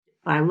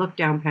I look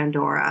down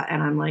Pandora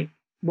and I'm like,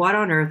 what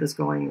on earth is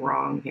going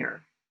wrong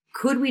here?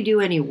 Could we do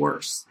any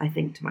worse? I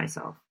think to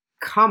myself,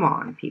 come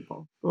on,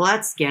 people,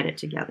 let's get it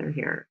together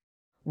here.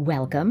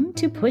 Welcome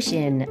to Push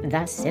In,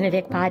 the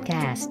Cinevic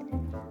podcast.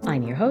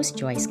 I'm your host,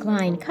 Joyce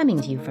Klein,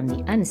 coming to you from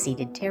the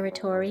unceded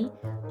territory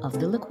of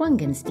the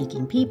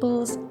Lekwungen-speaking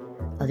peoples,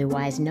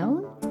 otherwise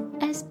known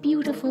as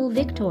beautiful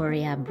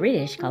Victoria,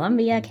 British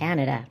Columbia,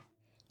 Canada.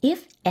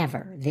 If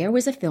ever there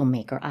was a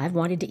filmmaker I've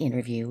wanted to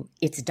interview,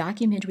 it's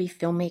documentary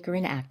filmmaker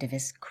and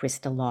activist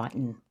Krista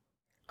Lawton.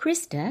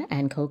 Krista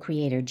and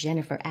co-creator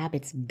Jennifer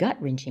Abbott's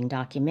gut-wrenching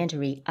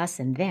documentary Us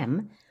and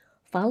Them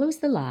follows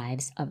the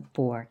lives of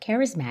 4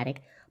 charismatic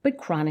but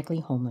chronically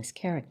homeless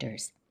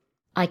characters.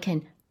 I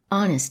can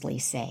honestly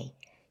say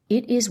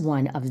it is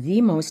one of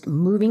the most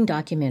moving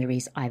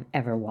documentaries I've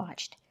ever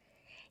watched.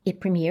 It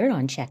premiered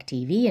on Czech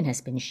TV and has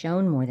been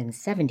shown more than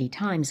 70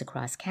 times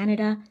across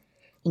Canada,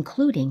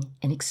 including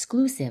an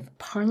exclusive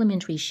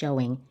parliamentary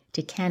showing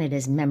to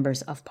Canada's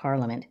members of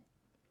Parliament.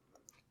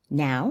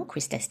 Now,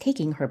 Krista's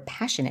taking her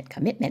passionate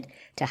commitment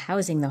to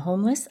housing the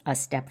homeless a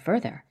step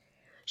further.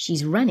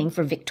 She's running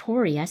for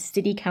Victoria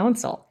City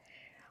Council.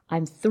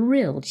 I'm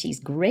thrilled she's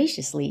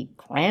graciously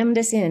crammed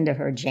us into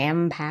her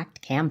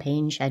jam-packed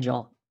campaign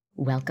schedule.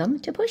 Welcome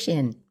to Push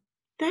In.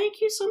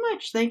 Thank you so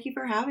much. Thank you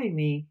for having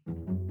me.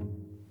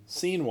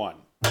 Scene 1.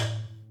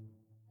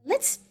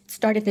 Let's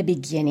start at the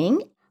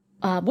beginning.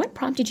 What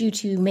prompted you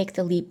to make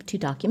the leap to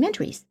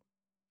documentaries?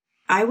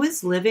 I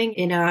was living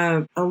in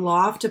a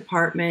loft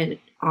apartment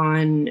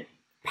on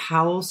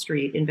Powell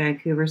Street in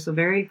Vancouver, so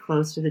very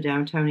close to the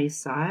downtown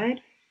east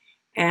side.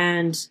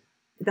 And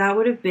that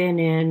would have been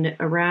in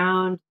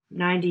around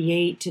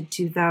 98 to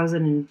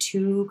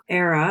 2002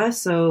 era.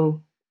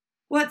 So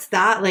what's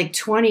that, like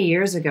 20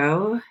 years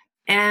ago?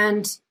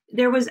 And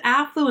there was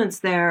affluence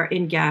there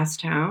in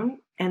Gastown.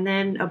 And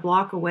then a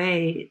block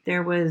away,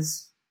 there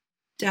was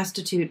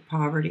destitute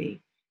poverty.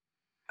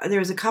 There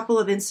was a couple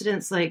of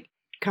incidents like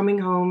coming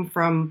home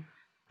from,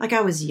 like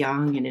I was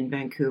young and in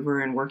Vancouver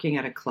and working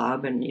at a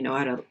club and,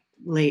 at a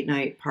late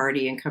night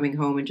party and coming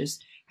home and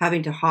just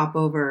having to hop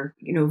over,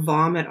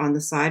 vomit on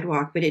the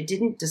sidewalk. But it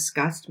didn't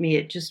disgust me.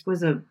 It just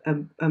was a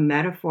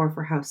metaphor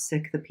for how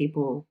sick the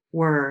people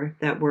were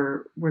that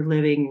were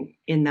living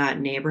in that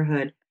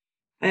neighborhood.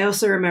 I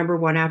also remember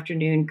one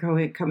afternoon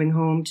coming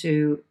home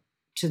to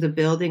the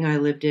building I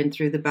lived in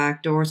through the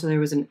back door. So there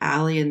was an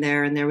alley in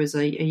there and there was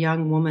a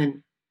young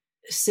woman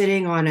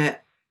sitting on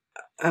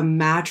a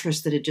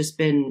mattress that had just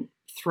been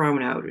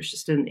thrown out. It was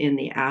just in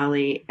the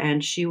alley.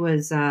 And she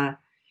was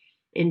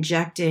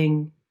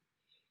injecting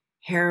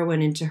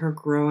heroin into her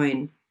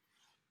groin.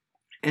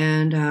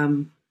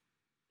 And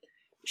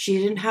she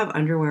didn't have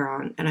underwear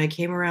on. And I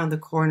came around the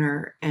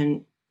corner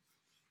and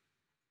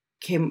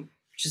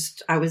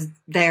I was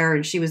there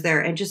and she was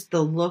there. And just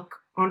the look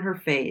on her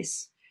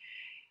face,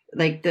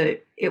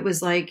 it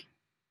was like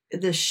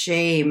the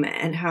shame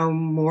and how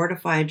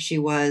mortified she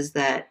was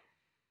that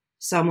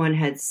someone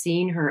had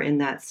seen her in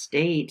that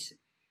state.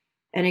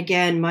 And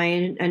again, my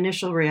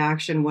initial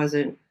reaction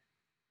wasn't,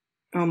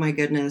 oh my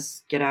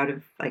goodness, get out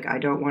of, I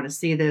don't want to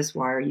see this.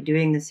 Why are you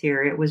doing this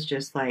here? It was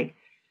just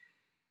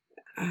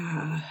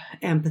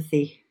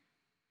empathy.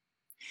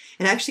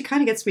 It actually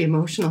kind of gets me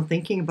emotional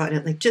thinking about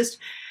it. Just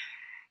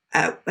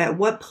at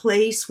what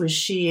place was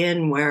she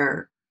in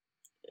where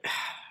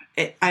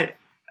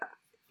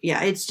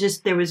it's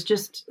just, there was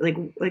just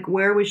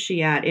where was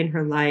she at in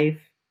her life?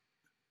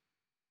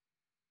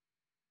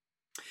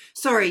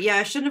 Sorry, yeah,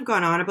 I shouldn't have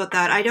gone on about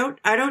that. I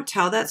don't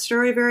tell that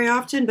story very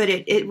often, but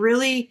it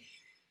really,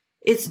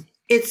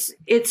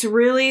 it's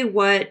really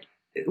what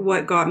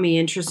got me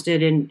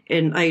interested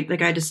in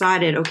I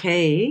decided,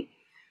 okay,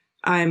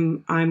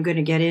 I'm going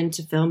to get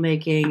into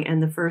filmmaking,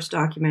 and the first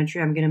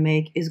documentary I'm going to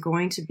make is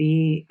going to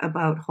be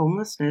about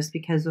homelessness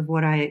because of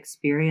what I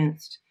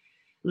experienced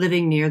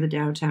living near the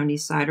downtown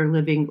east side or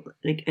living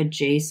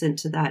adjacent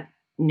to that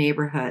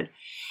neighborhood.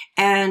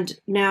 And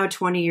now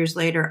 20 years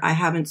later, I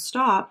haven't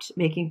stopped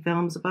making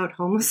films about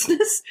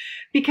homelessness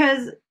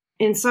because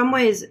in some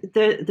ways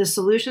the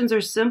solutions are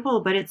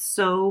simple, but it's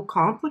so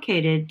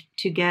complicated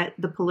to get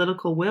the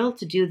political will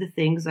to do the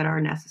things that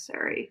are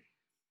necessary.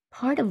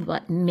 Part of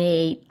what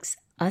makes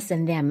Us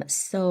and Them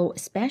so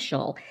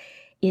special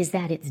is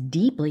that it's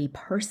deeply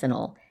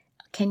personal.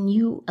 Can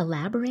you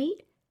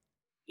elaborate?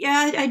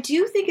 Yeah, I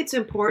do think it's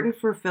important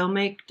for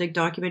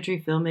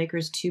documentary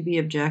filmmakers to be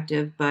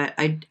objective, but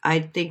I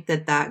think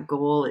that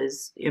goal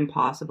is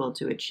impossible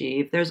to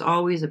achieve. There's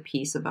always a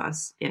piece of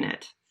us in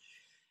it.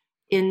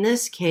 In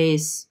this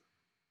case,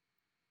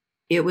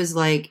 it was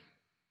like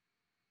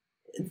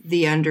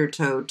the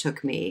undertow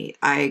took me.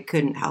 I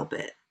couldn't help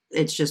it.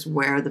 It's just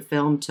where the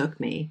film took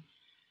me.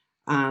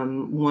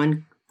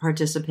 One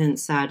participant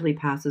sadly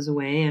passes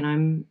away, and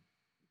I'm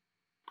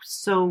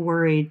so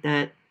worried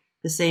that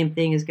the same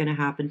thing is going to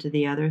happen to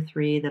the other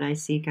 3 that I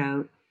seek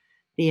out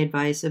the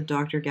advice of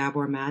Dr.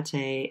 Gabor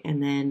Mate,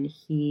 and then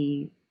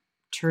he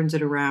turns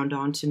it around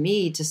onto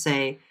me to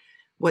say,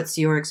 what's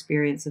your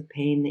experience of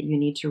pain that you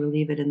need to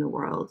relieve it in the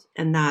world?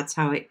 And that's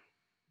how it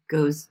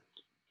goes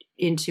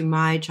into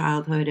my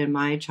childhood and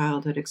my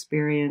childhood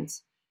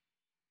experience,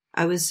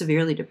 I was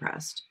severely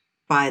depressed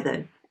by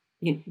the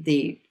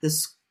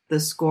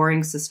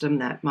scoring system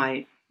that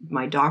my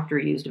doctor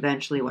used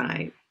eventually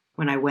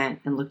when I went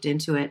and looked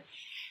into it.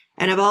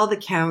 And of all the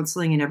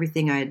counseling and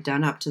everything I had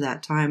done up to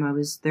that time, I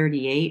was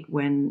 38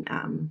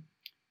 when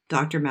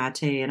Dr.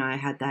 Mate and I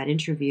had that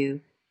interview,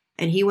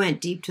 and he went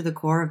deep to the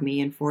core of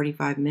me in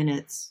 45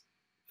 minutes,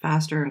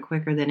 faster and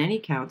quicker than any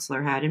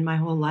counselor had in my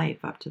whole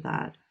life up to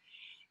that.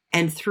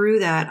 And through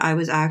that, I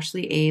was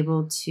actually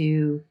able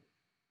to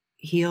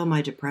heal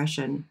my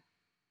depression.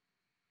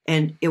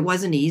 And it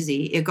wasn't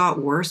easy. It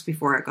got worse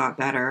before it got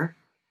better.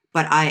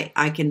 But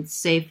I can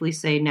safely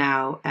say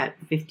now at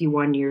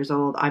 51 years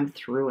old, I'm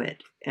through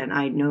it. And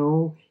I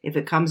know if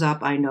it comes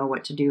up, I know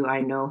what to do.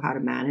 I know how to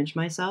manage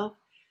myself.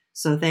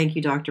 So thank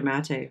you, Dr.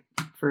 Mate,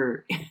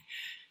 for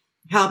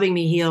helping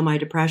me heal my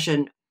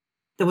depression.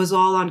 That was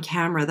all on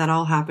camera. That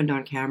all happened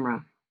on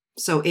camera.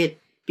 So it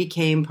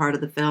became part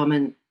of the film.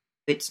 And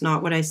it's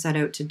not what I set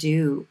out to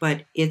do,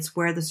 but it's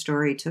where the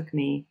story took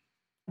me.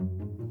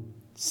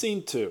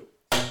 Scene 2.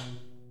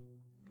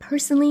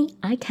 Personally,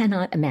 I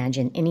cannot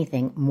imagine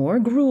anything more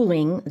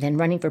grueling than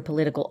running for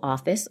political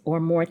office or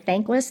more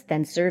thankless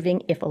than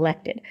serving if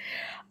elected.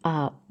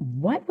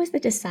 What was the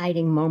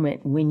deciding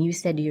moment when you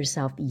said to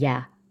yourself,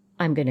 yeah,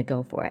 I'm going to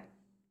go for it?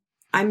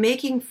 I'm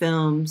making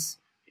films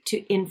to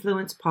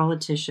influence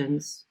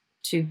politicians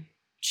to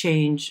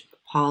change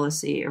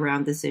policy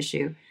around this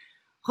issue.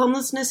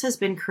 Homelessness has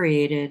been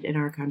created in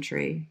our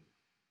country,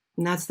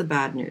 and that's the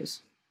bad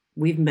news.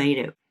 We've made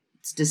it.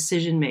 It's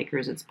decision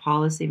makers, it's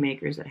policy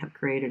makers that have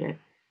created it.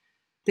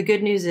 The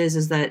good news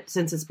is that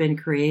since it's been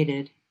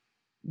created,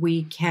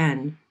 we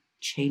can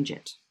change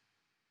it.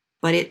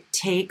 But it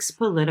takes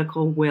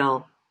political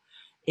will.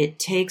 It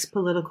takes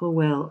political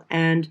will.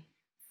 And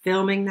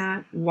filming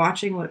that,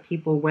 watching what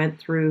people went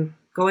through,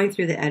 going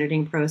through the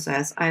editing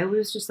process, I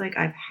was just like,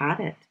 I've had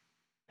it.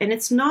 And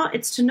it's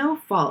to no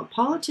fault.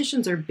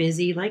 Politicians are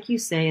busy. Like you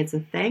say, it's a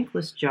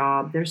thankless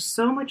job. There's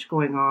so much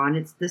going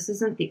on. This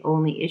isn't the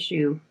only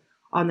issue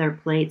on their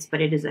plates, but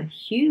it is a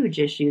huge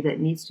issue that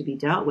needs to be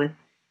dealt with.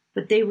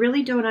 But they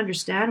really don't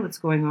understand what's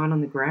going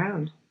on the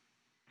ground.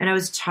 And I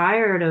was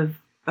tired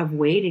of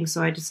waiting,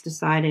 so I just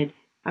decided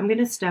I'm going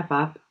to step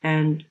up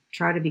and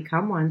try to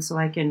become one so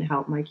I can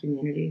help my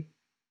community.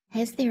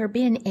 Has there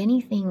been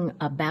anything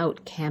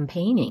about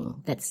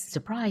campaigning that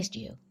surprised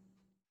you?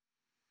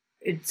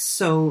 It's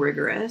so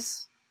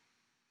rigorous.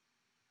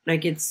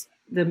 Like, it's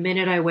the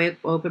minute I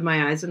open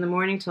my eyes in the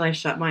morning till I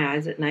shut my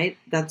eyes at night,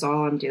 that's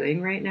all I'm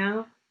doing right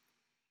now.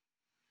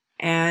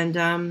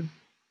 And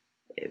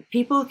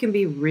people can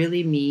be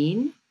really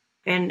mean,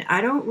 and I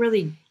don't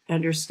really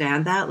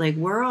understand that. Like,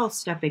 we're all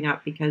stepping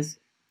up because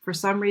for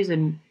some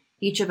reason,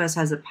 each of us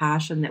has a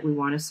passion that we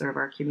want to serve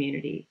our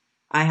community.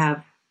 I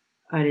have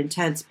an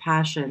intense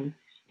passion.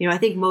 I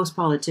think most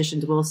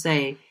politicians will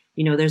say,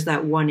 there's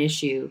that one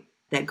issue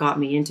that got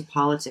me into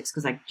politics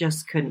because I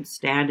just couldn't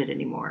stand it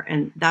anymore.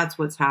 And that's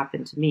what's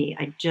happened to me.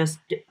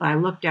 I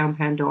look down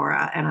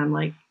Pandora and I'm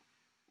like,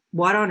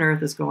 what on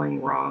earth is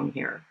going wrong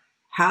here?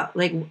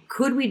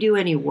 Could we do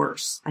any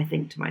worse? I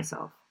think to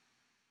myself,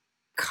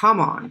 come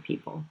on,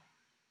 people,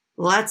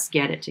 let's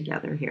get it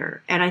together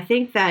here. And I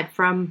think that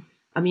from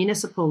a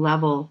municipal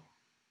level,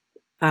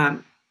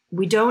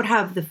 we don't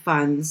have the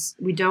funds.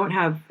 We don't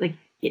have,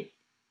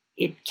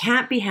 it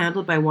can't be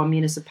handled by one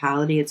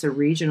municipality. It's a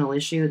regional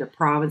issue. The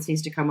province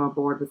needs to come on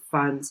board with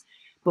funds.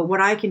 But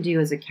what I can do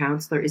as a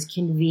councillor is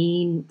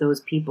convene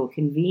those people,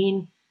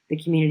 convene the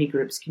community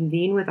groups,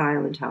 convene with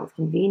Island Health,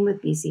 convene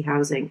with BC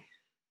Housing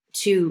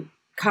to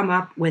come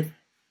up with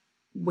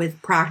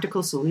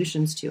practical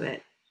solutions to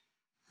it.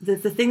 The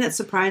thing that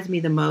surprised me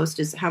the most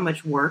is how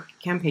much work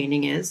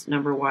campaigning is,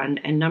 number one.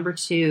 And number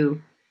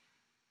two,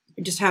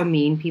 just how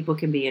mean people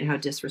can be and how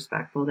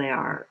disrespectful they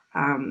are.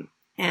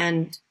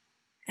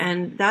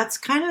 And that's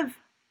kind of,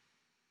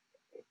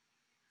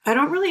 I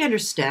don't really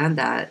understand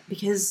that,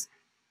 because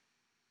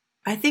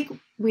I think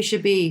we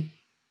should be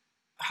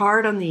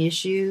hard on the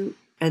issue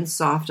and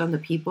soft on the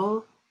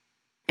people.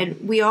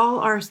 And we all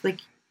are, like,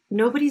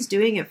 nobody's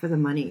doing it for the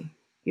money.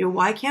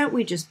 Why can't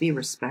we just be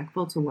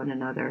respectful to one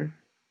another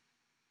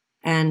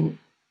and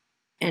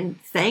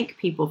thank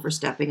people for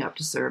stepping up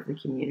to serve the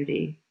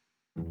community?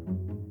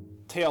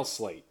 Tail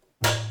slate.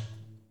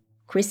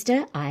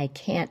 Krista, I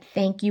can't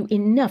thank you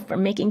enough for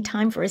making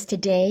time for us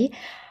today.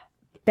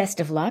 Best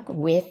of luck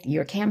with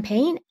your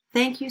campaign.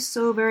 Thank you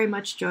so very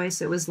much,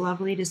 Joyce. It was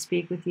lovely to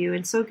speak with you,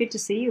 and so good to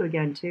see you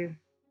again, too.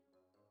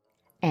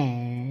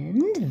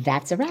 And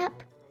that's a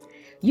wrap.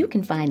 You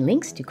can find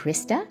links to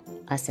Krista,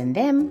 Us and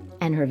Them,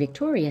 and her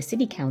Victoria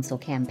City Council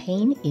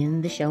campaign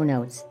in the show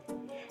notes.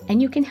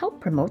 And you can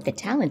help promote the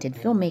talented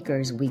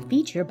filmmakers we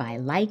feature by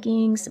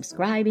liking,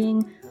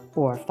 subscribing,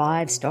 or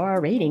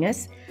 5-star rating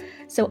us,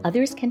 so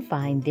others can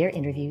find their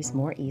interviews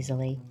more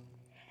easily.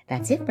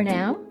 That's it for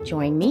now.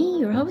 Join me,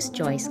 your host,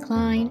 Joyce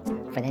Klein,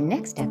 for the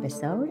next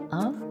episode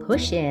of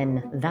Push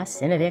In, the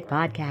Cinevic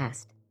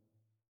Podcast.